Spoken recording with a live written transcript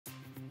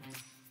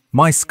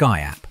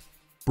MySky app,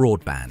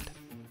 Broadband.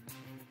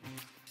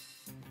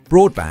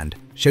 Broadband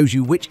shows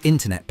you which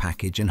internet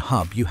package and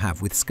hub you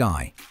have with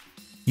Sky.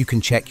 You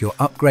can check your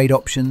upgrade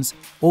options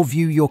or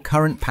view your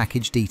current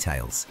package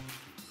details.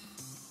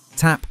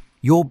 Tap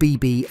Your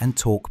BB and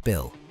Talk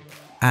Bill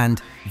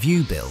and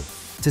View Bill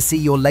to see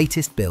your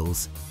latest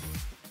bills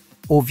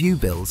or view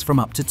bills from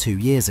up to 2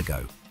 years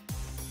ago.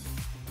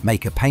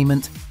 Make a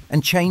payment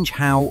and change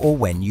how or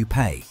when you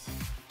pay.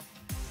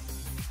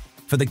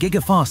 For the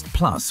GigaFast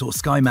Plus or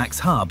Sky Max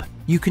Hub,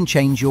 you can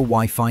change your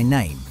Wi-Fi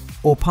name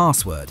or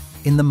password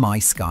in the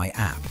MySky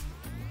app.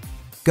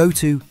 Go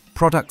to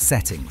Product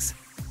Settings,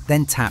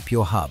 then tap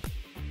your hub.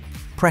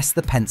 Press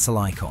the pencil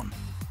icon.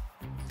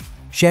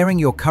 Sharing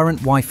your current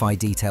Wi-Fi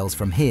details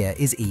from here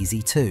is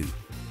easy too.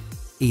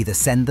 Either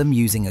send them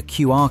using a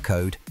QR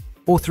code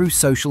or through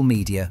social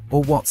media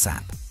or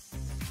WhatsApp.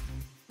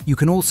 You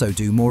can also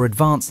do more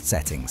advanced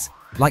settings,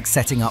 like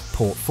setting up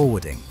port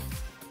forwarding.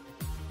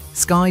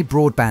 Sky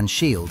Broadband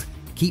Shield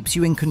keeps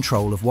you in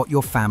control of what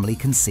your family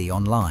can see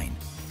online.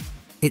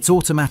 It's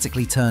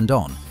automatically turned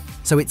on,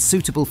 so it's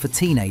suitable for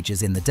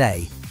teenagers in the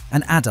day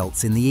and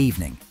adults in the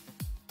evening.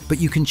 But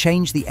you can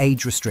change the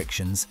age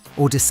restrictions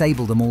or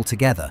disable them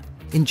altogether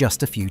in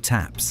just a few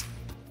taps.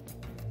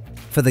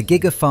 For the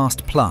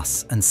GigaFast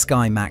Plus and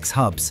Sky Max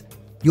hubs,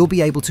 you'll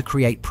be able to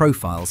create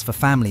profiles for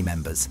family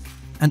members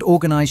and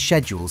organize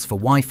schedules for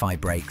Wi-Fi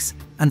breaks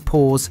and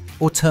pause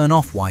or turn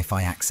off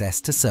Wi-Fi access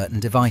to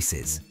certain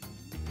devices.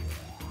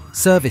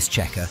 Service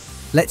Checker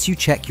lets you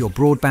check your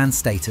broadband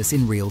status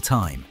in real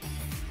time.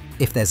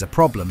 If there's a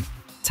problem,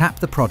 tap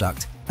the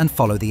product and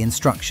follow the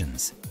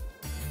instructions.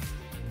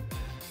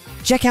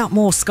 Check out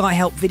more Sky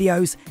Help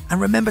videos and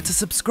remember to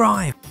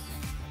subscribe.